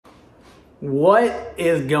What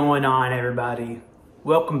is going on, everybody?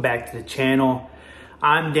 Welcome back to the channel.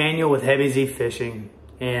 I'm Daniel with Heavy Z Fishing,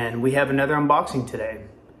 and we have another unboxing today.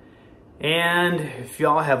 And if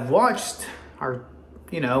y'all have watched our,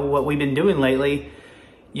 what we've been doing lately,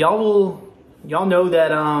 y'all know that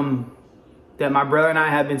that my brother and I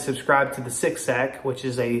have been subscribed to the Six Sack, which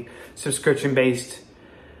is a subscription-based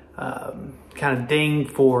kind of thing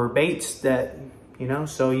for baits that.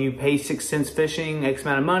 So you pay 6 cents fishing, X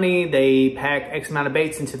amount of money, they pack X amount of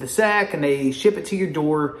baits into the sack and they ship it to your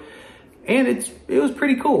door. And it was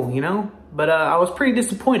pretty cool, but I was pretty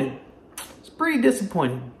disappointed.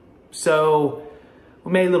 So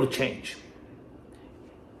we made a little change.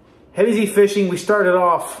 Heavy Z Fishing, we started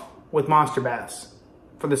off with Monsterbass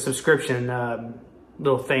for the subscription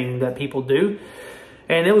little thing that people do.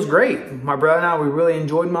 And it was great. My brother and I, we really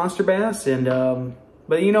enjoyed Monsterbass, and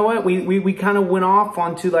but you know what? We kind of went off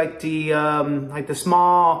onto like the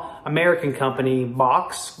small American company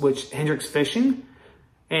box, which Hendrick's Fishing,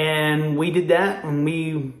 and we did that, and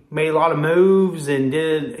we made a lot of moves and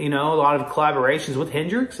did a lot of collaborations with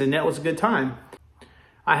Hendrick's, and that was a good time.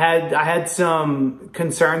 I had some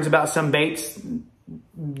concerns about some baits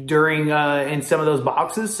during in some of those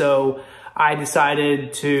boxes, so I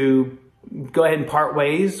decided to go ahead and part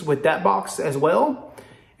ways with that box as well,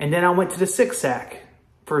 and then I went to the Six Sack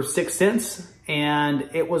for 6 cents,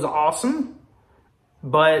 and it was awesome.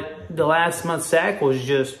 But the last month's sack was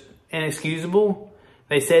just inexcusable.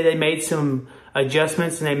 They say they made some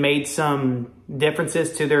adjustments and they made some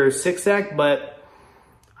differences to their Six Sack, but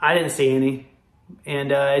I didn't see any.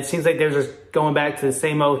 And it seems like they're just going back to the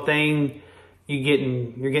same old thing.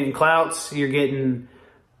 You're getting clouts. And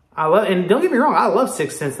don't get me wrong, I love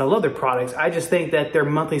 6 cents. I love their products. I just think that their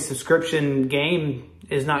monthly subscription game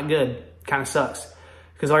is not good. Kind of sucks.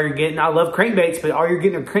 Because all you're getting, I love crankbaits, but all you're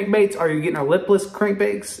getting are crankbaits, all you're getting are lipless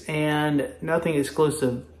crankbaits, and nothing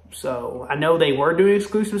exclusive. So I know they were doing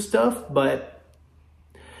exclusive stuff, but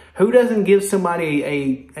who doesn't give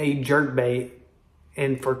somebody a jerk bait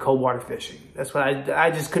for cold water fishing? That's what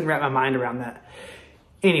I just couldn't wrap my mind around that.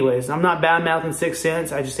 Anyways, I'm not bad mouthing 6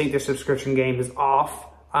 cents. I just think their subscription game is off.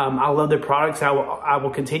 I love their products. I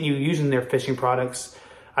will continue using their fishing products.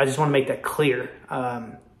 I just want to make that clear.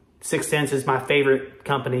 6 cents is my favorite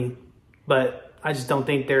company, but I just don't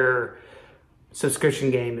think their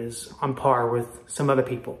subscription game is on par with some other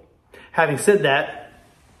people. Having said that,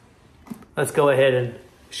 let's go ahead and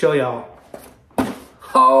show y'all.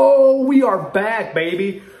 Oh, we are back,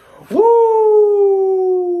 baby. Woo!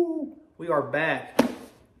 We are back.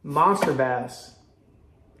 Monsterbass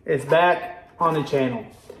is back on the channel,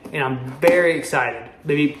 and I'm very excited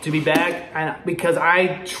to be back, because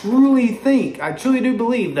I truly do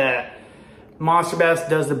believe that Monsterbass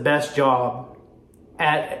does the best job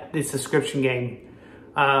at the subscription game.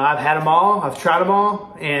 I've had them all, I've tried them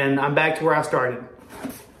all, and I'm back to where I started.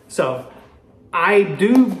 So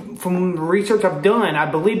from the research I've done, I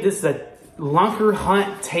believe this is a Lunker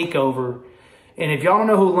Hunt takeover. And if y'all don't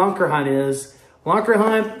know who Lunker Hunt is, Lunker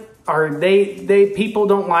Hunt people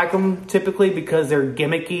don't like them typically because they're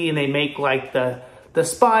gimmicky, and they make like the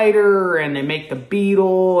spider, and they make the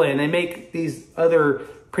beetle, and they make these other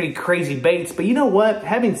pretty crazy baits. But you know what?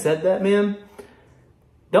 Having said that, man,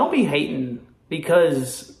 don't be hating,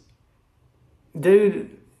 because, dude,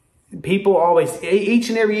 people always, each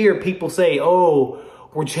and every year, people say, oh,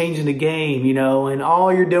 we're changing the game, and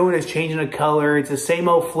all you're doing is changing the color. It's the same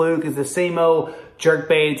old fluke. It's the same old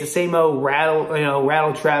jerkbait. It's the same old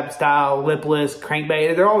rattle trap style, lipless,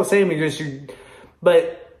 crankbait. They're all the same.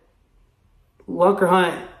 But Lunker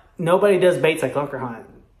Hunt, nobody does baits like Lunker Hunt.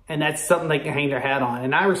 And that's something they can hang their hat on.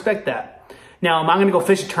 And I respect that. Now, am I going to go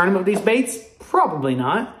fish a tournament with these baits? Probably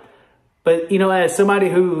not. But, as somebody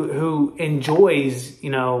who enjoys,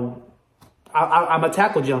 I'm a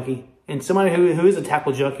tackle junkie. And somebody who is a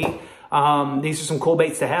tackle junkie, these are some cool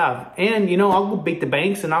baits to have. And, I'll go beat the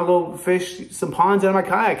banks, and I'll go fish some ponds out of my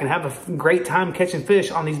kayak and have a great time catching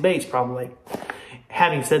fish on these baits, probably.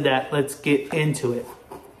 Having said that, let's get into it.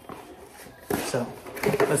 So,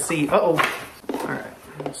 let's see. Uh-oh. All right.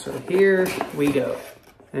 So, here we go.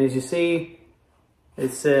 And as you see,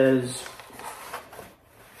 it says,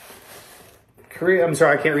 I'm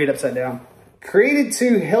sorry, I can't read upside down. Created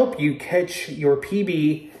to help you catch your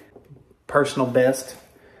PB personal best,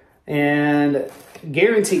 and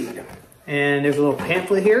guaranteed. And there's a little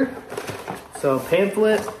pamphlet here. So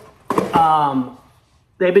pamphlet,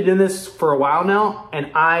 they've been doing this for a while now,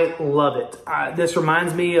 and I love it. This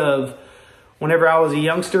reminds me of whenever I was a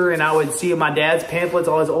youngster and I would see my dad's pamphlets,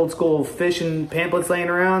 all his old school fishing pamphlets laying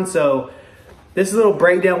around. So this is a little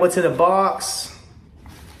breakdown, what's in the box.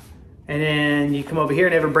 And then you come over here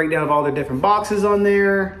and have a breakdown of all the different boxes on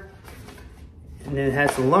there. And then it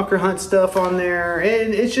has some Lunker Hunt stuff on there.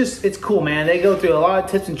 And it's cool, man. They go through a lot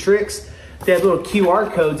of tips and tricks. They have little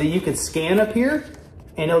QR codes that you can scan up here,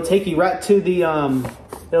 and it'll take you right to the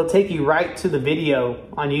video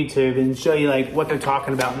on YouTube and show you like what they're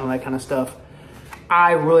talking about and all that kind of stuff.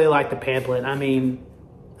 I really like the pamphlet. I mean,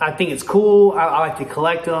 I think it's cool. I like to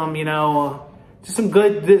collect them, you know. Just some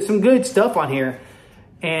good stuff on here.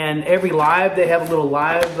 And every live, they have a little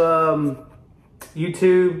live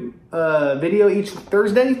YouTube video each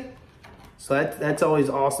Thursday. So that's always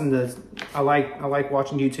awesome. I like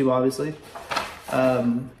watching YouTube, obviously.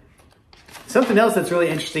 Something else that's really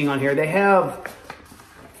interesting on here, they have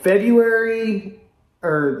January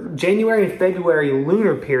and February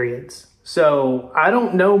lunar periods. So I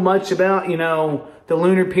don't know much about, you know, the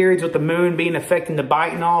lunar periods with the moon being affecting the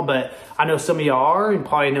bite and all, but I know some of y'all are and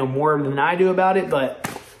probably know more than I do about it. But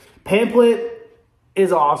pamphlet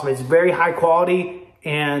is awesome. It's very high quality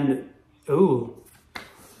and ooh,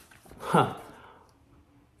 huh.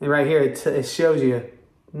 And right here it shows you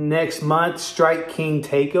next month Strike King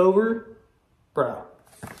Takeover, bro.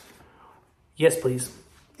 Yes, please.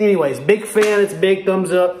 Anyways, big fan. It's a big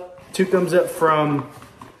thumbs up. 2 thumbs up for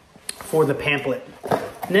the pamphlet.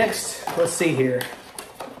 Next, let's see here.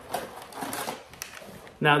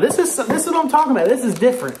 Now this is what I'm talking about. This is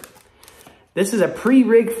different. This is a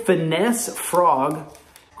pre-rigged finesse frog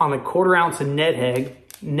on a 1/4 ounce Ned head.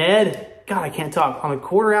 God, I can't talk. On a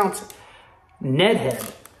 1/4 ounce Ned head,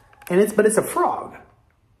 but it's a frog.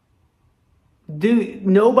 Dude,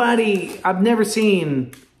 I've never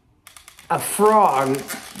seen a frog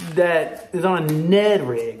that is on a Ned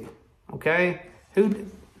rig. Okay,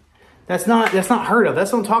 that's not heard of.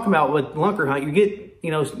 That's what I'm talking about with Lunker Hunt. You get,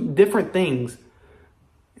 you know, different things.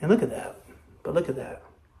 And look at that. But look at that.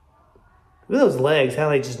 Look at those legs, how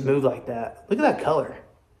they just move like that. Look at that color.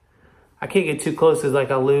 I can't get too close because like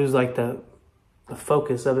I'll lose like the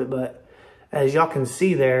focus of it. But as y'all can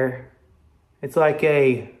see there, it's like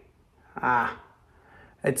a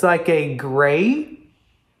gray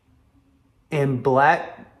and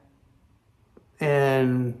black,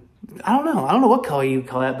 and I don't know what color you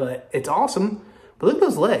call that, but it's awesome. But look at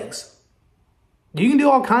those legs. You can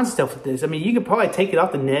do all kinds of stuff with this. I mean, you could probably take it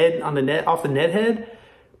off the Ned head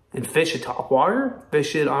and fish it top water,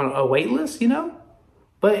 fish it on a weightless, you know?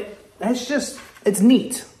 But that's just, it's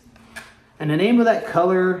neat. And the name of that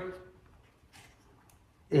color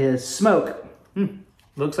is Smoke.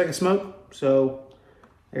 Looks like a smoke. So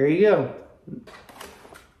there you go.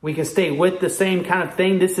 We can stay with the same kind of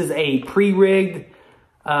thing. This is a pre-rigged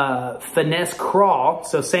finesse crawl.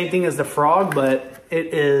 So same thing as the frog, but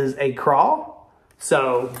it is a crawl.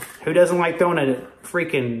 So who doesn't like throwing a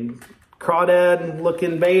freaking crawdad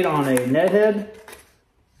looking bait on a Ned head?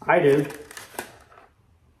 I do.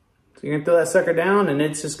 So you're gonna throw that sucker down and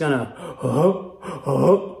it's just gonna,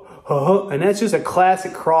 and that's just a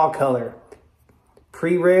classic crawl color.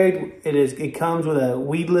 Pre-rigged, it comes with a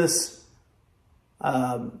weedless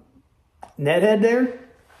Ned head there.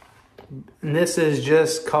 And this is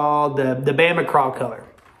just called the Bama crawl color.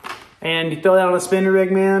 And you throw that on a spinner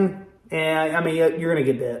rig, man, and I mean, you're gonna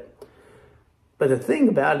get bit. But the thing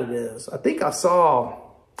about it is, I think I saw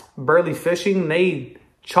Burley Fishing, they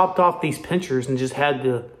chopped off these pinchers and just had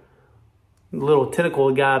the little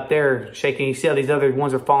tentacle guy up there shaking. You see how these other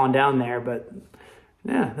ones are falling down there, but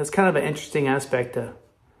yeah, that's kind of an interesting aspect. If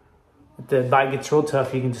the bite gets real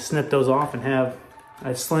tough, you can just snip those off and have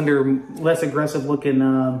a slender, less aggressive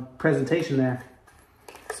looking presentation there.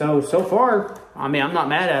 So far, I mean, I'm not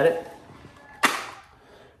mad at it.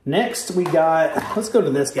 Next, we got, let's go to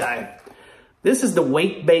this guy. This is the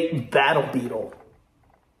Wake Bait Battle Beetle.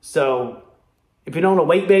 So, if you don't know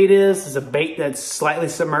what a wake bait is, it's a bait that's slightly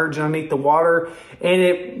submerged underneath the water, and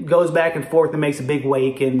it goes back and forth and makes a big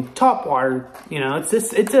wake in top water. You know, it's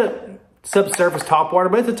a subsurface top water,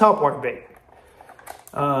 but it's a top water bait.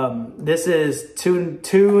 This is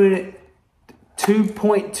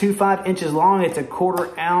 2.25 inches long. It's a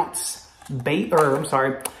 1/4 ounce bait, or I'm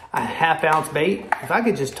sorry, a 1/2 ounce bait. If I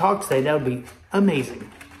could just talk today, that would be amazing.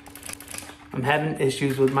 I'm having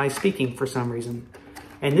issues with my speaking for some reason.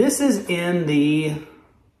 And this is in the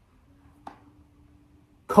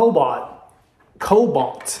cobalt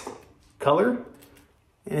color.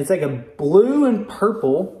 And it's like a blue and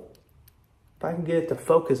purple. If I can get it to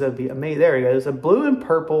focus, that'd be amazing. There it goes. A blue and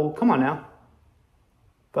purple. Come on now.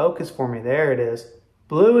 Focus for me. There it is.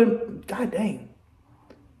 Blue and, god dang.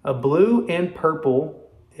 A blue and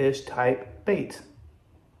purple-ish type bait.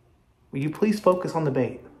 Will you please focus on the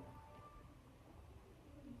bait?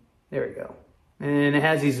 There we go. And it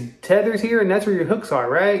has these tethers here, and that's where your hooks are,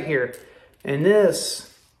 right here. And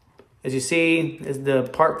this, as you see, is the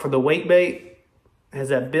part for the wake bait. It has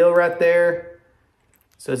that bill right there.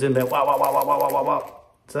 So it's in there, wow, wow, wow, wow, wow, wow, wow, wow.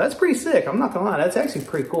 So that's pretty sick. I'm not gonna lie, that's actually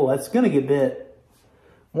pretty cool. That's gonna get bit.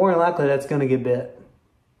 More than likely, that's gonna get bit.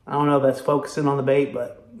 I don't know if that's focusing on the bait,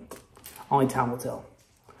 but only time will tell.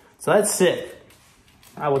 So that's sick.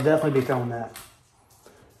 I will definitely be throwing that.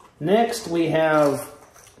 Next, we have,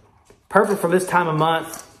 perfect for this time of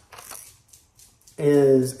month,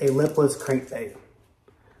 is a lipless crankbait.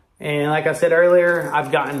 And like I said earlier,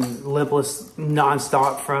 I've gotten lipless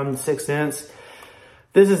nonstop from 6th Sense.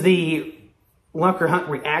 This is the Lunker Hunt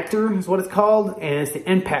Reactor is what it's called, and it's the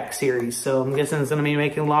Impact series. So I'm guessing it's gonna be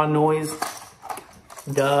making a lot of noise.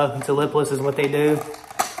 Duh, it's a lipless is what they do.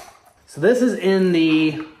 So this is in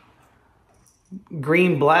the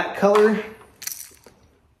green-black color.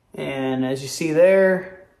 And as you see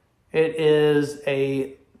there, it is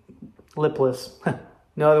a lipless.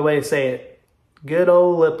 No other way to say it. Good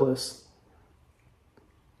old lipless.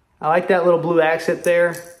 I like that little blue accent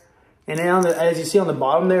there. And then on the, as you see on the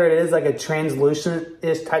bottom there, it is like a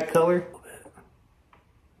translucent-ish type color.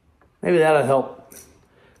 Maybe that'll help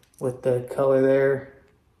with the color there,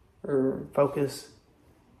 or focus.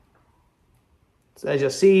 So as you'll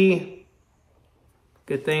see,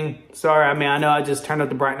 good thing. Sorry, I mean, I know I just turned up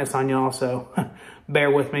the brightness on y'all, so bear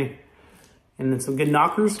with me. And then some good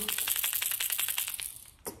knockers.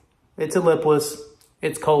 It's a lipless.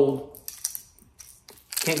 It's cold.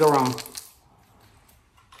 Can't go wrong.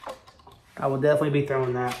 I will definitely be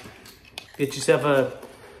throwing that. Get yourself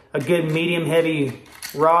a good medium heavy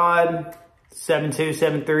rod, 7.2,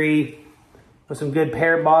 7.3, with some good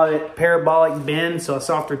parabolic bend, so a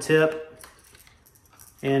softer tip.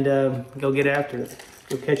 And go get after it.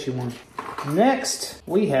 Go catch you one. Next,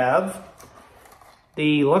 we have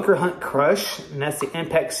the Lunker Hunt Crush, and that's the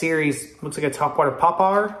Impact series. Looks like a topwater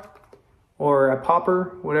popper, or a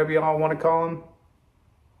popper, whatever y'all want to call them.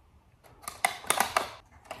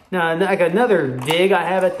 Now, like another dig I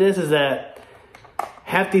have at this is that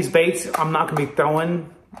half these baits I'm not gonna be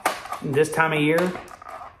throwing this time of year.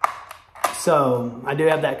 So I do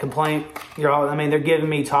have that complaint. I mean, they're giving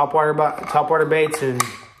me topwater baits in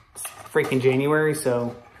freaking January.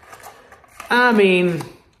 So, I mean,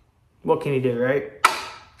 what can you do, right?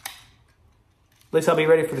 At least I'll be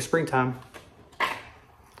ready for the springtime.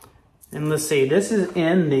 And let's see, this is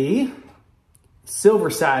in the silver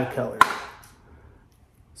side color.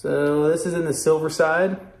 So this is in the silver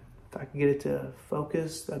side. If I can get it to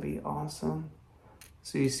focus, that'd be awesome.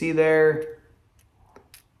 So you see there,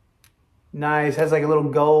 nice, has like a little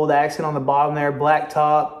gold accent on the bottom there, black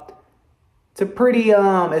top. It's a pretty,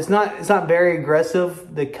 it's not very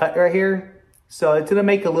aggressive, the cut right here. So it's gonna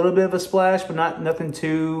make a little bit of a splash, but nothing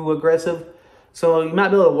too aggressive. So you might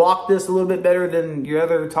be able to walk this a little bit better than your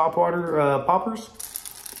other topwater poppers.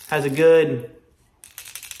 Has a good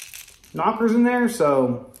knockers in there,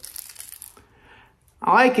 so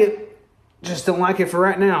I like it. Just don't like it for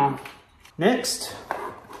right now. Next.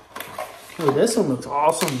 Oh, this one looks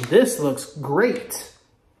awesome. This looks great.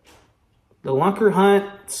 The Lunker Hunt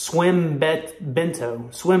Swim Bento.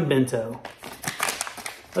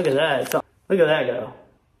 Look at that. Look at that go.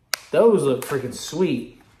 Those look freaking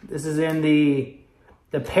sweet. This is in the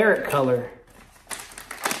parrot color.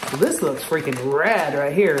 So this looks freaking rad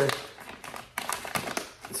right here.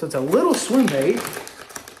 So it's a little swim bait.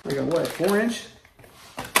 Like a what, 4-inch?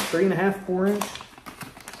 3.5, 4-inch?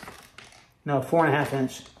 No, 4.5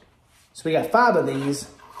 inch. So we got 5 of these.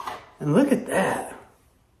 And look at that.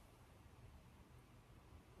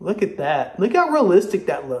 Look at that. Look how realistic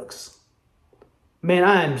that looks. Man,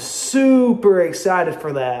 I am super excited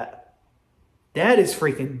for that. That is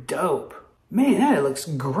freaking dope. Man, that looks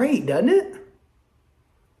great, doesn't it?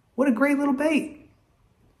 What a great little bait.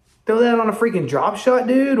 Throw that on a freaking drop shot,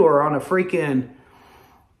 dude, or on a freaking,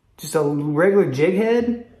 just a regular jig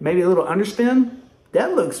head, maybe a little underspin.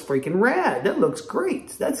 That looks freaking rad. That looks great.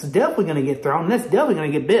 That's definitely gonna get thrown. That's definitely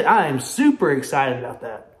gonna get bit. I am super excited about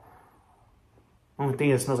that. Only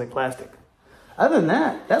thing, it smells like plastic. Other than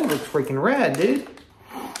that, that looks freaking rad, dude.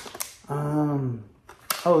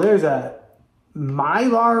 Oh, there's a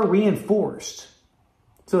Mylar reinforced.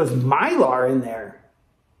 So there's Mylar in there,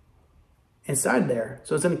 inside there.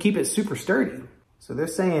 So it's gonna keep it super sturdy. So they're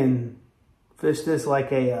saying fish this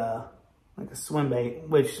like a swim bait,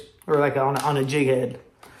 or like on a jig head,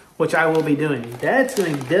 which I will be doing. That's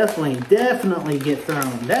gonna definitely get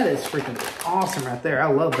thrown. That is freaking awesome right there. I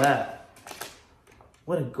love that.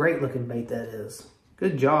 What a great looking bait that is.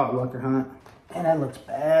 Good job, Lunker Hunt. And that looks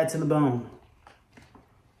bad to the bone.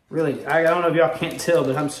 Really, I don't know if y'all can't tell,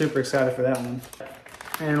 but I'm super excited for that one.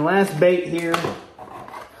 And last bait here.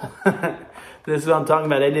 This is what I'm talking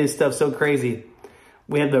about. They do stuff so crazy.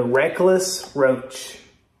 We have the Reckless Roach.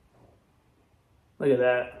 Look at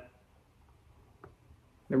that.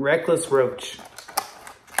 The Reckless Roach.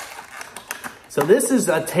 So this is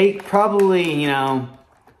a take probably, you know,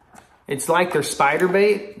 it's like their spider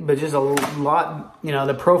bait, but just a lot, you know,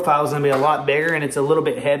 the profile is going to be a lot bigger and it's a little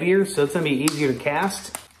bit heavier. So it's going to be easier to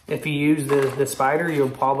cast. If you use the spider, you'll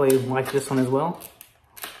probably like this one as well.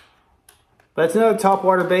 But it's another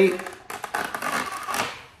topwater bait.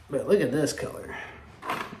 But look at this color.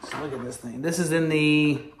 Let's look at this thing. This is in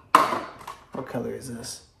the, what color is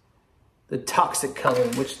this? The toxic color,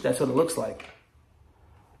 which that's what it looks like.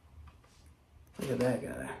 Look at that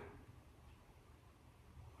guy.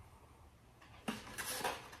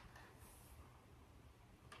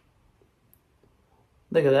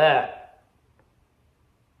 Look at that.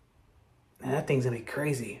 Man, that thing's gonna be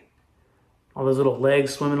crazy. All those little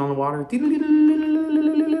legs swimming on the water.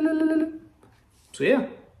 So yeah,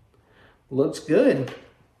 looks good.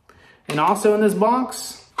 And also in this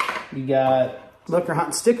box, you got Looker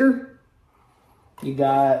Hunt sticker. You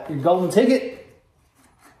got your golden ticket.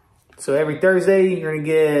 So every Thursday, you're gonna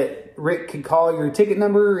get, Rick can call your ticket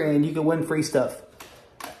number and you can win free stuff.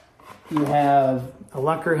 You have a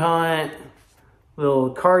Looker Hunt little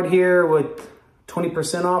card here with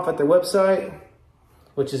 20% off at their website,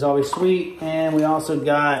 which is always sweet. And we also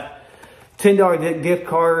got $10 gift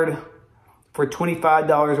card for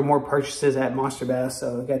 $25 or more purchases at Monsterbass.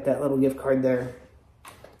 So we got that little gift card there.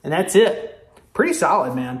 And that's it. Pretty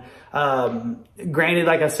solid, man. Granted,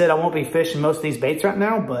 like I said, I won't be fishing most of these baits right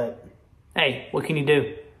now, but hey, what can you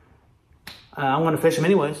do? I'm gonna fish them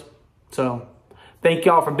anyways. So thank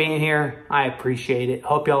y'all for being here. I appreciate it.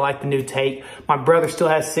 Hope y'all like the new take. My brother still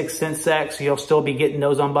has 6 cent sacks, so you'll still be getting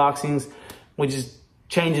those unboxings. We're just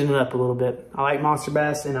changing it up a little bit. I like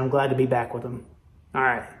Monsterbass, and I'm glad to be back with them. All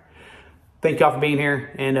right. Thank y'all for being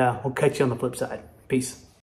here, and we'll catch you on the flip side. Peace.